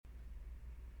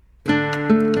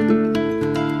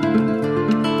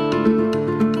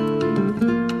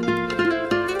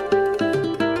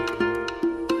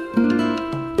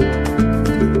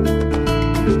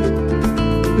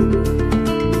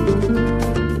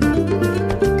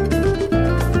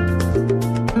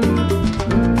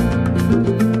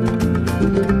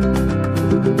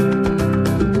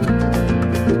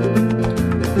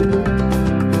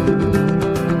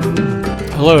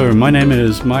Hello, my name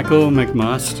is Michael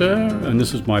McMaster, and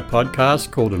this is my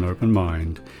podcast called An Open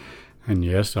Mind. And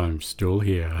yes, I'm still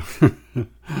here.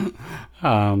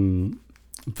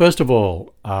 First of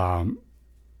all,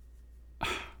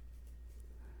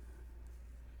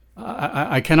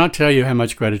 I cannot tell you how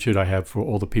much gratitude I have for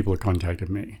all the people who contacted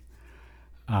me.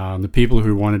 The people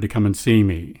who wanted to come and see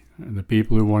me, and the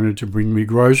people who wanted to bring me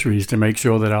groceries to make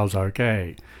sure that I was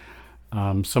okay.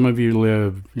 Some of you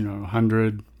live,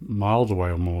 100 miles away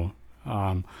or more.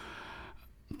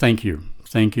 Thank you.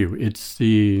 It's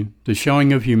the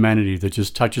showing of humanity that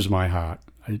just touches my heart.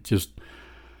 It's just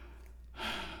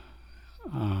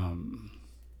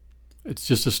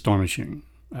astonishing,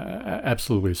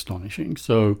 absolutely astonishing.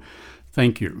 So,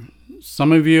 thank you.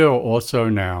 Some of you are also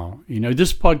now,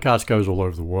 this podcast goes all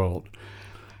over the world.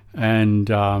 And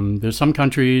there's some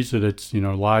countries that it's,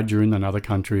 larger than other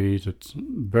countries. It's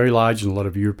very large in a lot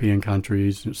of European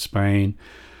countries, Spain,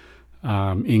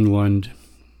 England,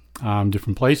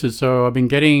 different places. So I've been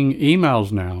getting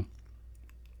emails now,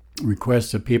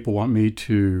 requests that people want me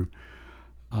to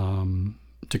come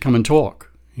and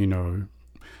talk,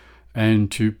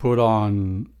 and to put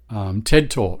on TED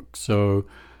Talk. So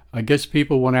I guess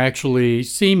people want to actually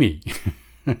see me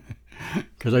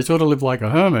because I sort of live like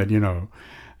a hermit,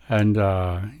 And,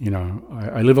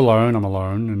 I live alone, I'm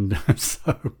alone, and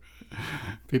so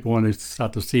people want to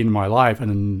start to see in my life.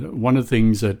 And one of the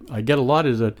things that I get a lot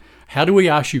is that, how do we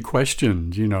ask you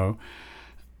questions,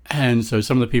 And so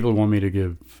some of the people want me to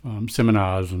give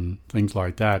seminars and things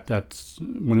like that. That's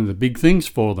one of the big things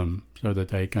for them, so that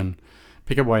they can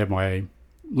pick away at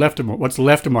what's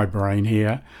left of my brain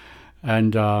here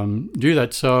and do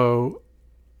that. So,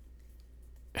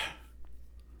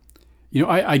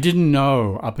 I didn't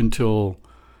know up until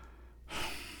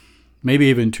maybe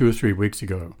even 2 or 3 weeks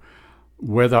ago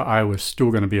whether I was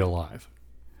still going to be alive.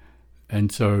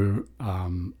 And so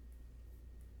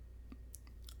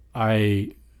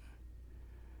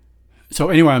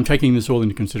anyway, I'm taking this all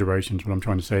into consideration, is what I'm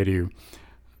trying to say to you.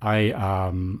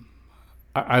 I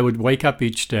would wake up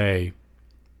each day,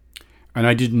 and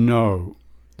I didn't know,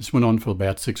 this went on for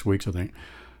about 6 weeks, I think.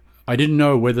 I didn't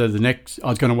know whether I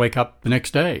was going to wake up the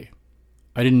next day.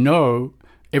 I didn't know.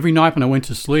 Every night when I went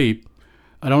to sleep,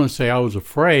 I don't want to say I was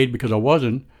afraid, because I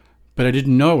wasn't, but I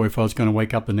didn't know if I was going to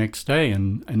wake up the next day,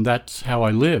 and that's how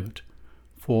I lived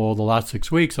for the last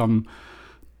 6 weeks. I'm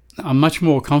much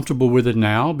more comfortable with it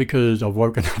now because I've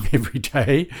woken up every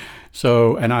day.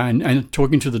 So, and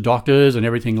talking to the doctors and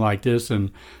everything like this,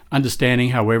 and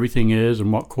understanding how everything is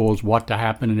and what caused what to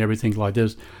happen and everything like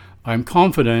this, I'm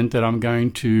confident that I'm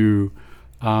going to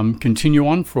continue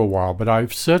on for a while. But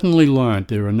I've certainly learned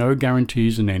there are no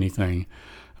guarantees in anything.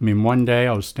 I mean, one day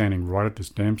I was standing right at this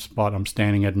damn spot I'm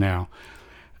standing at now,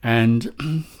 and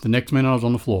the next minute I was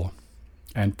on the floor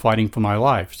and fighting for my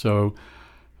life. So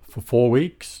for 4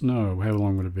 weeks, no, how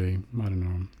long would it be? I don't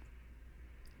know.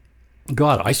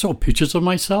 God, I saw pictures of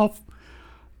myself.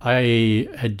 I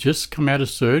had just come out of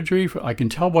surgery. I can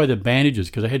tell by the bandages,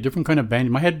 because I had different kind of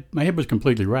bandages. My head was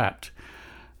completely wrapped.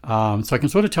 So I can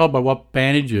sort of tell by what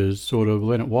bandages sort of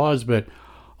when it was, but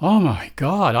oh my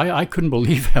God, I couldn't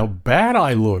believe how bad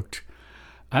I looked.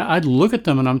 I'd look at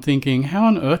them and I'm thinking, how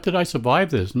on earth did I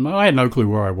survive this? And I had no clue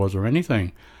where I was or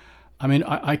anything. I mean,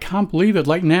 I can't believe it.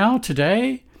 Like now,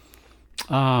 today, it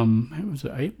was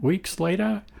 8 weeks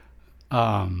later,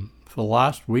 for the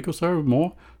last week or so or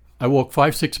more, I walk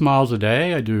 5-6 miles a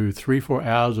day. I do 3-4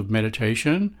 hours of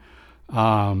meditation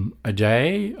a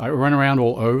day. I run around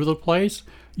all over the place.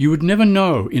 You would never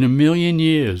know in a million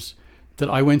years that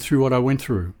I went through what I went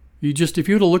through. If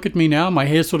you were to look at me now, my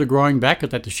hair's sort of growing back. I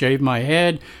had to shave my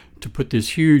head to put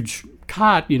this huge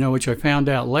cut, which I found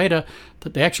out later,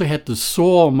 that they actually had to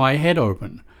saw my head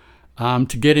open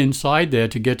to get inside there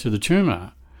to get to the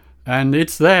tumor. And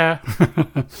it's there.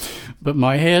 But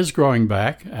my hair's growing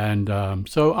back. And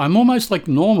so I'm almost like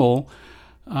normal,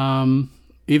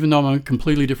 even though I'm a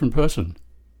completely different person.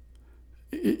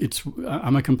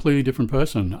 I'm a completely different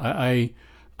person. I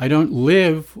don't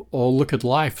live or look at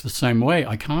life the same way.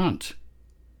 I can't.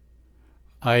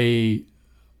 I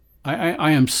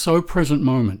am so present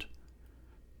moment.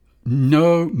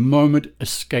 No moment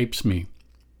escapes me,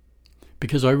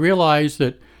 because I realize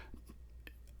that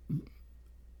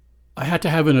I had to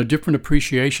have a different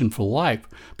appreciation for life,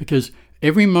 because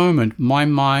every moment my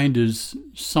mind is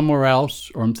somewhere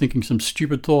else, or I'm thinking some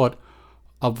stupid thought.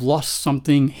 I've lost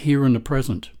something here in the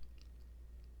present.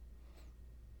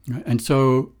 And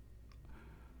so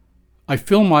I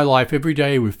fill my life every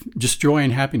day with just joy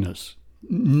and happiness.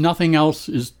 Nothing else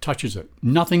touches it.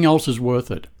 Nothing else is worth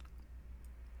it.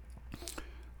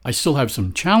 I still have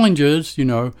some challenges,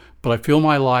 but I fill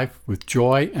my life with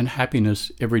joy and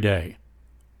happiness every day.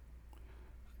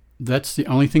 That's the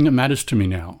only thing that matters to me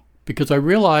now, because I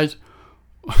realize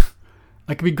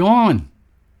I could be gone.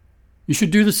 You should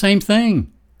do the same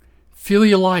thing. Fill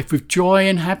your life with joy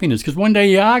and happiness, because one day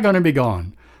you are going to be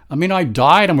gone. I mean, I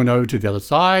died and went over to the other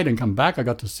side and come back. I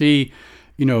got to see,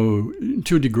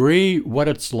 to a degree, what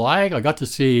it's like. I got to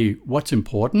see what's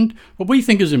important. What we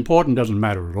think is important doesn't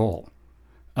matter at all.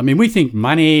 I mean, we think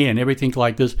money and everything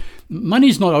like this.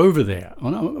 Money's not over there.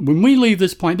 When we leave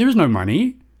this planet, there is no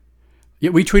money.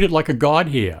 Yet we treat it like a god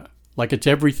here, like it's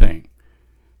everything.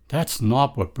 That's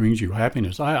not what brings you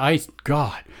happiness.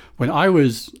 God, when I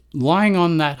was lying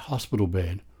on that hospital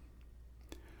bed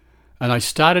and I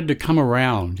started to come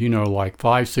around, like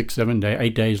 5, 6, 7 days,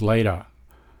 8 days later,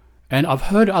 and I've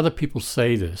heard other people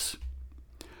say this,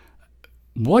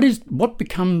 what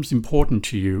becomes important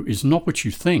to you is not what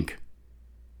you think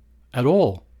at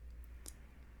all.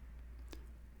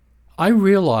 I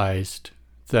realized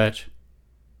that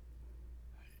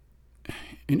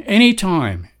in any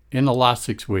time in the last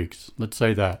 6 weeks, let's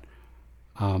say that,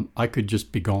 I could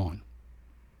just be gone.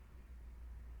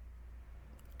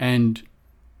 And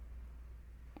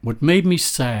what made me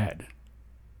sad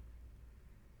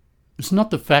is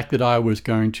not the fact that I was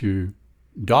going to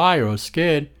die or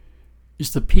scared,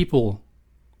 it's the people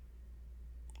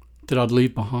that I'd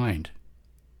leave behind.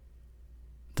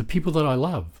 The people that I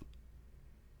love.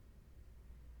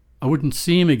 I wouldn't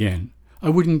see them again. I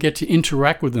wouldn't get to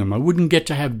interact with them. I wouldn't get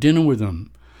to have dinner with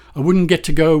them. I wouldn't get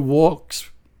to go walks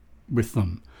with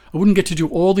them. I wouldn't get to do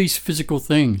all these physical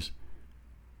things.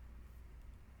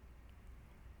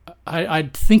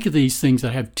 I'd think of these things,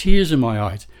 I'd have tears in my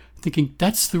eyes, thinking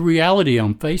that's the reality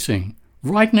I'm facing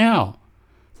right now.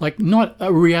 Like not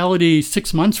a reality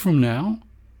 6 months from now.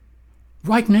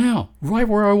 Right now, right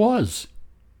where I was.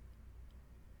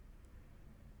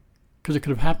 Because it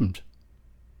could have happened.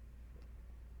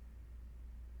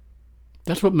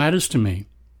 That's what matters to me.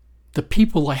 The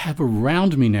people I have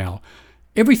around me now.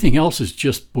 Everything else is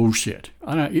just bullshit.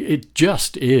 It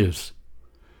just is.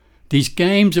 These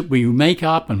games that we make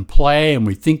up and play and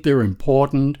we think they're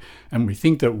important and we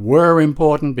think that we're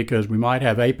important because we might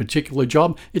have a particular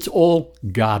job, it's all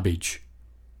garbage.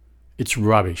 It's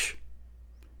rubbish.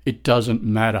 It doesn't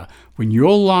matter. When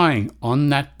you're lying on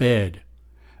that bed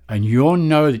and you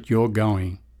know that you're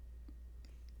going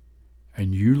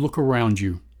and you look around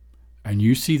you and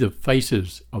you see the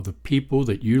faces of the people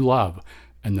that you love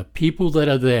and the people that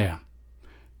are there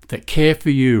that care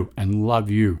for you and love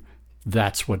you,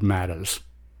 that's what matters.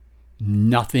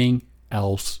 Nothing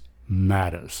else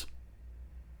matters.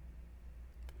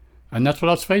 And that's what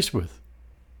I was faced with.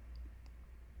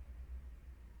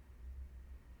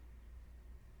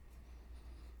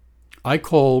 I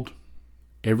called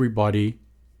everybody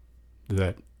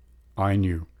that I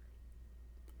knew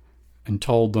and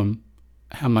told them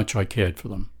how much I cared for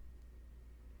them.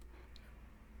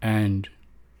 And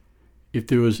if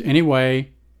there was any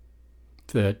way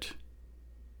that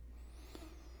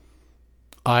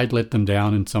I'd let them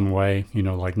down in some way,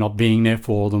 like not being there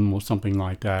for them or something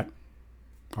like that,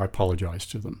 I apologize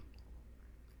to them.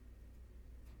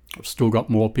 I've still got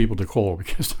more people to call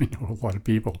because I know a lot of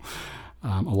people.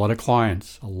 A lot of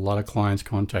clients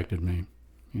contacted me,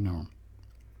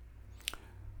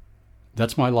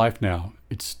 That's my life now.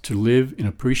 It's to live in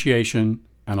appreciation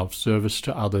and of service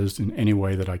to others in any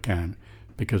way that I can,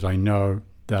 because I know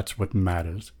that's what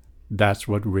matters. That's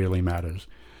what really matters.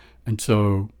 And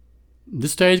so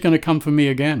this day is going to come for me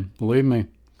again, believe me.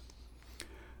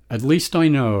 At least I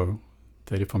know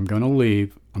that if I'm going to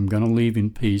leave, I'm going to leave in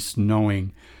peace,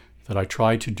 knowing that I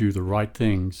tried to do the right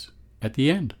things at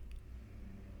the end.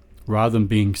 Rather than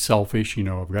being selfish,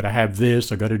 I've got to have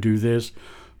this, I've got to do this,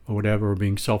 or whatever, or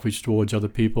being selfish towards other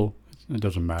people. It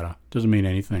doesn't matter. It doesn't mean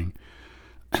anything.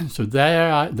 So they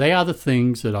are the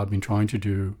things that I've been trying to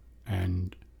do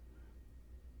and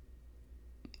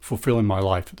fulfill in my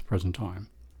life at the present time.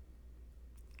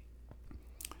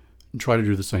 And try to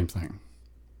do the same thing.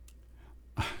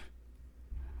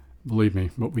 Believe me,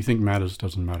 what we think matters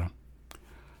doesn't matter.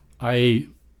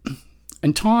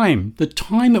 And time, the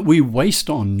time that we waste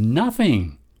on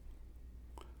nothing,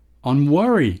 on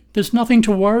worry, there's nothing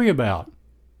to worry about.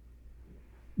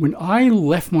 When I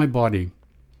left my body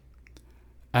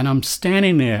and I'm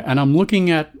standing there and I'm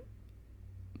looking at,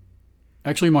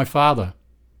 actually my father,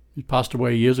 he passed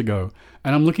away years ago,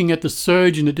 and I'm looking at the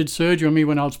surgeon that did surgery on me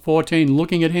when I was 14,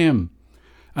 looking at him,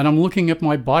 and I'm looking at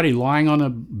my body lying on a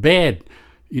bed,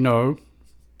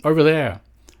 over there.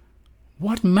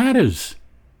 What matters?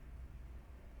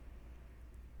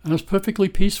 And I was perfectly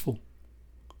peaceful.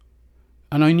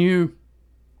 And I knew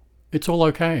it's all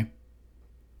okay.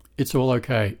 It's all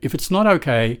okay. If it's not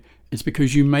okay, it's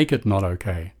because you make it not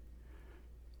okay.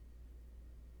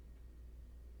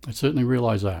 I certainly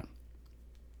realize that.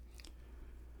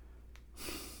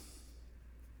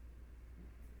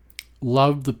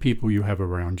 Love the people you have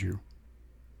around you.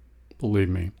 Believe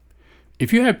me.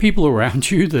 If you have people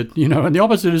around you that, and the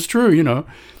opposite is true,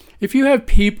 if you have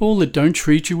people that don't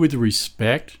treat you with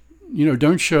respect,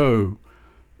 don't show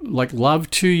like love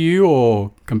to you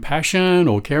or compassion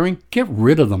or caring, get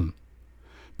rid of them.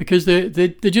 Because they're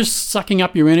just sucking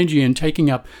up your energy and taking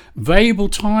up valuable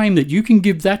time that you can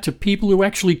give that to people who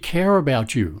actually care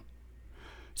about you.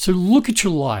 So look at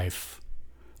your life.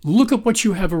 Look at what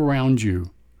you have around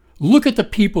you. Look at the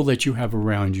people that you have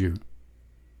around you.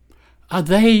 Are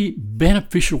they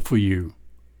beneficial for you?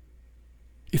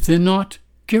 If they're not,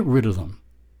 get rid of them.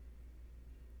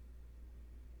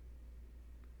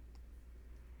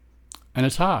 And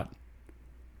it's hard,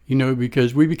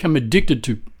 because we become addicted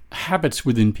to habits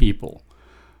within people.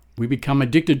 We become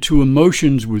addicted to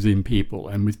emotions within people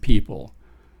and with people.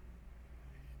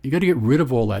 You got to get rid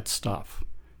of all that stuff.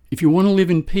 If you want to live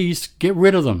in peace, get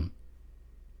rid of them,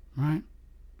 right?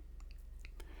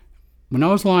 When I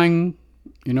was lying,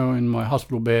 in my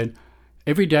hospital bed,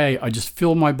 every day I just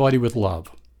filled my body with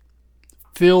love.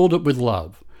 Filled it with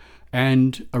love.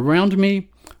 And around me,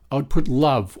 I would put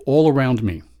love all around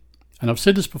me. And I've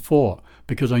said this before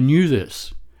because I knew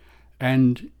this.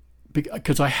 And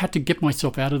because I had to get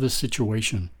myself out of this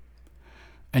situation.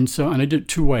 And I did it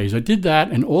two ways. I did that,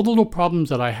 and all the little problems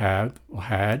that I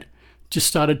had just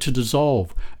started to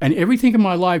dissolve. And everything in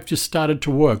my life just started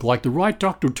to work. Like the right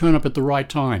doctor would turn up at the right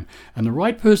time. And the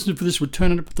right person for this would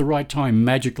turn up at the right time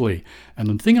magically. And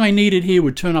the thing I needed here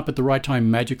would turn up at the right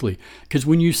time magically. Because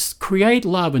when you create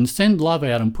love and send love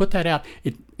out and put that out,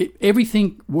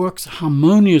 everything works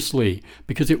harmoniously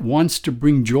because it wants to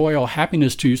bring joy or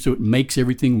happiness to you, so it makes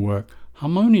everything work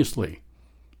harmoniously.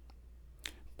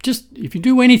 Just, if you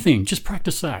do anything, just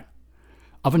practice that.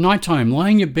 Of a nighttime, lie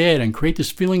in your bed and create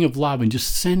this feeling of love and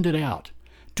just send it out.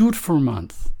 Do it for a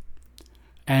month.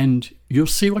 And you'll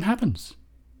see what happens.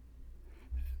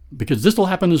 Because this will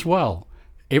happen as well.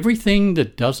 Everything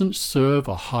that doesn't serve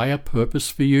a higher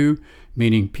purpose for you,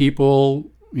 meaning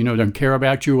people, don't care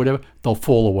about you or whatever, they'll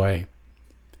fall away.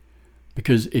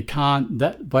 Because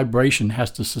that vibration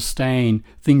has to sustain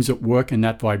things that work in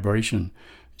that vibration.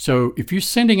 So if you're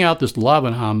sending out this love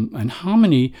and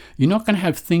harmony, you're not going to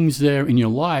have things there in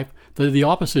your life that are the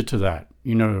opposite to that.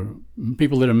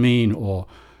 People that are mean or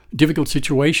difficult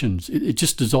situations. It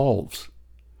just dissolves.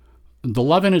 The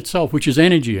love in itself, which is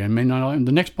energy. In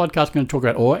the next podcast, I'm going to talk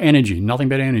about energy, nothing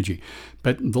but energy.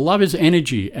 But the love is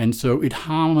energy, and so it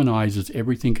harmonizes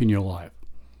everything in your life.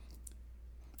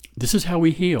 This is how we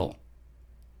heal.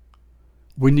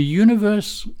 When the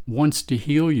universe wants to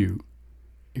heal you,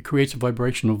 it creates a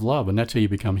vibration of love, and that's how you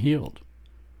become healed.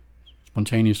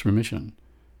 Spontaneous remission.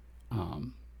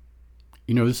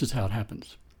 This is how it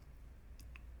happens.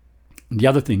 And the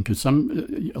other thing, because a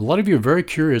lot of you are very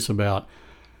curious about,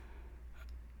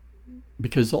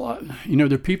 because there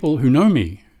are people who know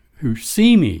me, who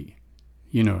see me,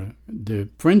 they're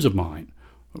friends of mine,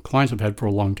 or clients I've had for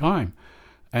a long time,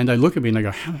 and they look at me and they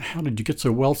go, how did you get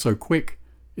so well so quick?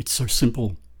 It's so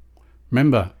simple.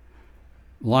 Remember,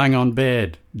 lying on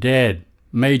bed, dead,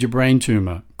 major brain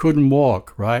tumor, couldn't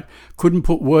walk, right? Couldn't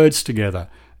put words together.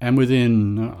 And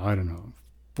within,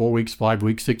 4 weeks, 5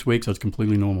 weeks, 6 weeks, I was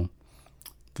completely normal.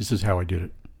 This is how I did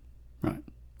it, right?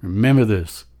 Remember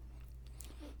this.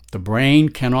 The brain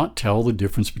cannot tell the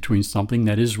difference between something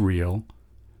that is real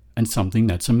and something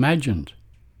that's imagined.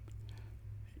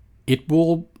 It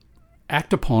will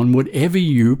act upon whatever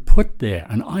you put there.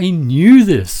 And I knew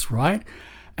this, right?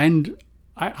 And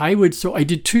I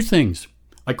did two things.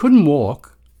 I couldn't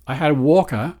walk. I had a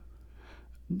walker.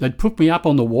 They'd put me up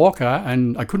on the walker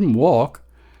and I couldn't walk.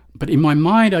 But in my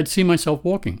mind, I'd see myself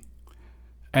walking.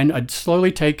 And I'd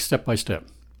slowly take step by step.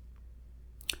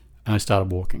 And I started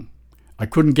walking. I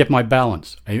couldn't get my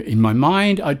balance. In my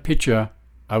mind, I'd picture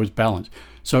I was balanced.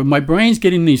 So my brain's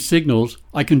getting these signals,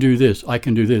 I can do this, I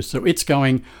can do this. So it's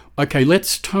going, okay,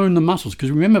 let's tone the muscles.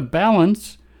 Because remember,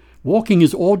 balance, walking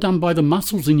is all done by the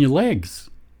muscles in your legs,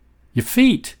 your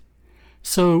feet.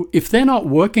 So if they're not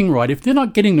working right, if they're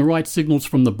not getting the right signals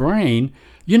from the brain,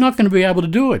 you're not going to be able to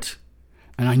do it.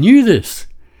 And I knew this.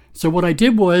 So what I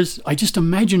did was I just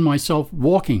imagined myself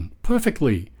walking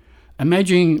perfectly.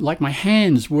 Imagining like my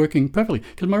hands working perfectly.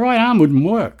 Because my right arm wouldn't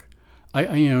work.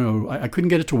 I couldn't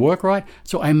get it to work right.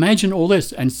 So I imagined all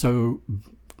this. And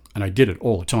I did it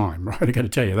all the time, right? I got to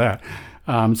tell you that.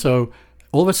 So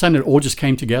all of a sudden it all just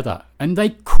came together. And they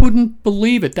couldn't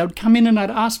believe it. They would come in and they'd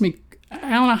ask me an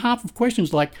hour and a half of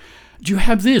questions like, do you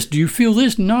have this? Do you feel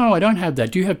this? No, I don't have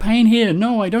that. Do you have pain here?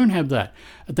 No, I don't have that.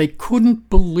 They couldn't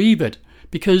believe it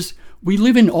because we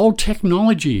live in old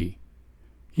technology.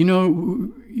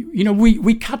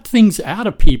 We cut things out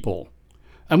of people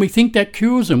and we think that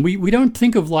cures them. We don't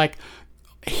think of like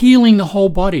healing the whole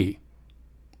body.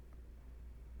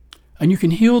 And you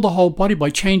can heal the whole body by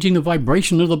changing the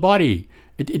vibration of the body.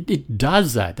 It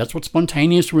does that. That's what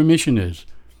spontaneous remission is.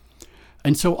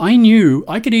 And so I knew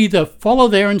I could either follow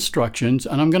their instructions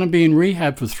and I'm going to be in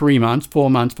rehab for 3 months,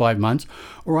 4 months, 5 months,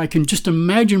 or I can just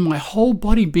imagine my whole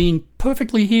body being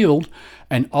perfectly healed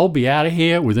and I'll be out of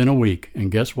here within a week. And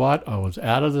guess what? I was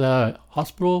out of the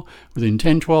hospital within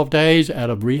 10, 12 days, out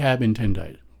of rehab in 10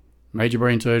 days. Major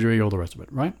brain surgery, all the rest of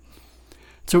it, right?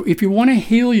 So if you want to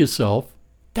heal yourself,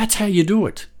 that's how you do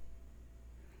it.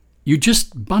 You're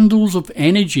just bundles of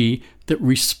energy that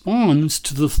responds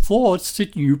to the thoughts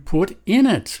that you put in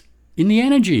it, in the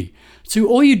energy. So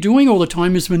all you're doing all the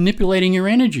time is manipulating your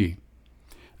energy.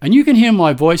 And you can hear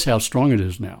my voice how strong it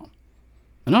is now.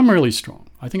 And I'm really strong.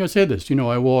 I think I said this.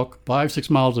 I walk 5-6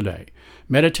 miles a day,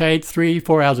 meditate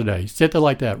 3-4 hours a day, sit there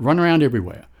like that, run around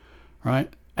everywhere,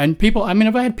 right? And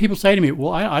I've had people say to me,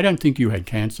 well, I don't think you had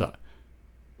cancer.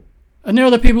 And there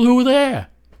are the people who were there.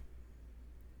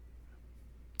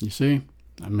 You see?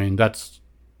 That's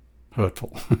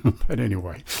hurtful. But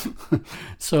anyway.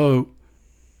 So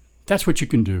that's what you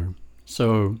can do.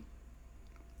 So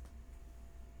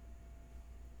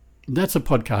that's a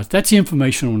podcast. That's the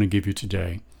information I want to give you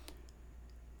today.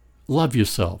 Love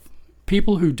yourself.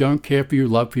 People who don't care for you,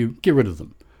 love for you, get rid of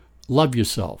them. Love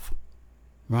yourself.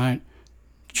 Right?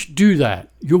 Do that.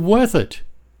 You're worth it.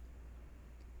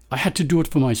 I had to do it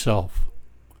for myself.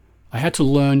 I had to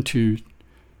learn to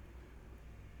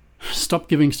stop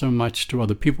giving so much to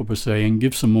other people per se and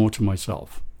give some more to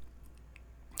myself.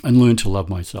 And learn to love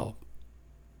myself.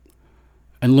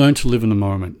 And learn to live in the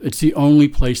moment. It's the only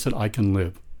place that I can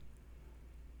live.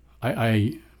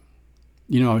 I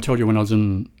told you when I was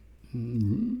in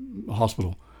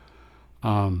hospital,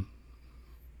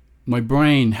 my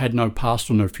brain had no past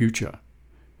or no future.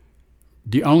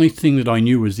 The only thing that I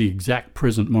knew was the exact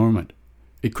present moment.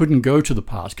 It couldn't go to the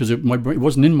past because it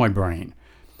wasn't in my brain.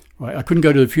 Right? I couldn't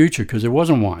go to the future because there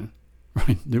wasn't one.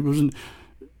 Right? There wasn't.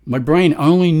 My brain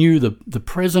only knew the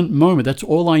present moment. That's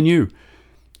all I knew.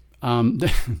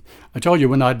 I told you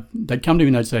when they'd come to me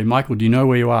and they'd say, Michael, do you know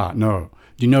where you are? No.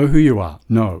 Do you know who you are?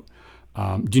 No.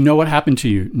 Do you know what happened to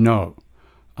you? No.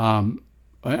 And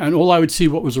all I would see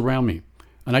what was around me.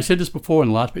 And I said this before in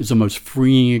the last, it's the most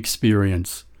freeing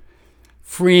experience.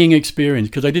 Freeing experience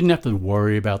because I didn't have to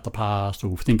worry about the past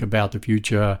or think about the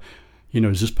future.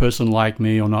 Is this person like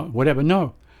me or not? Whatever.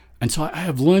 No. And so I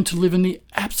have learned to live in the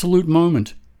absolute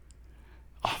moment.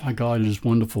 Oh my God, it is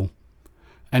wonderful.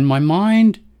 And my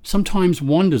mind sometimes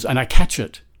wanders and I catch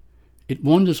it. It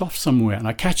wanders off somewhere and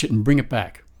I catch it and bring it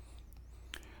back.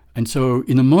 And so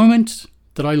in the moment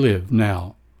that I live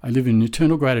now, I live in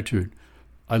eternal gratitude.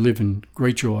 I live in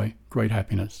great joy, great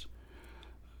happiness.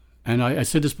 And I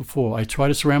said this before, I try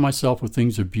to surround myself with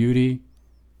things of beauty,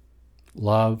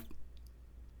 love,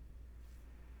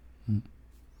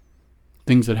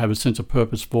 things that have a sense of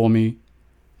purpose for me.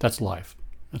 That's life.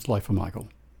 That's life for Michael.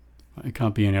 It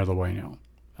can't be any other way now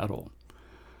at all.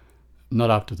 Not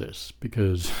after this,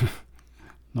 because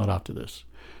not after this.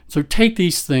 So take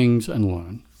these things and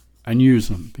learn and use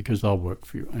them because they'll work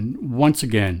for you. And once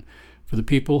again, for the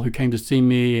people who came to see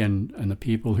me and the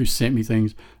people who sent me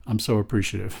things, I'm so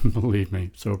appreciative. Believe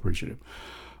me, so appreciative.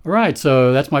 All right,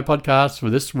 so that's my podcast for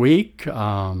this week.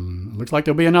 Looks like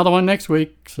there'll be another one next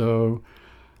week. So,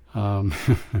 all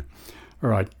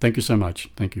right, thank you so much.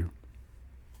 Thank you.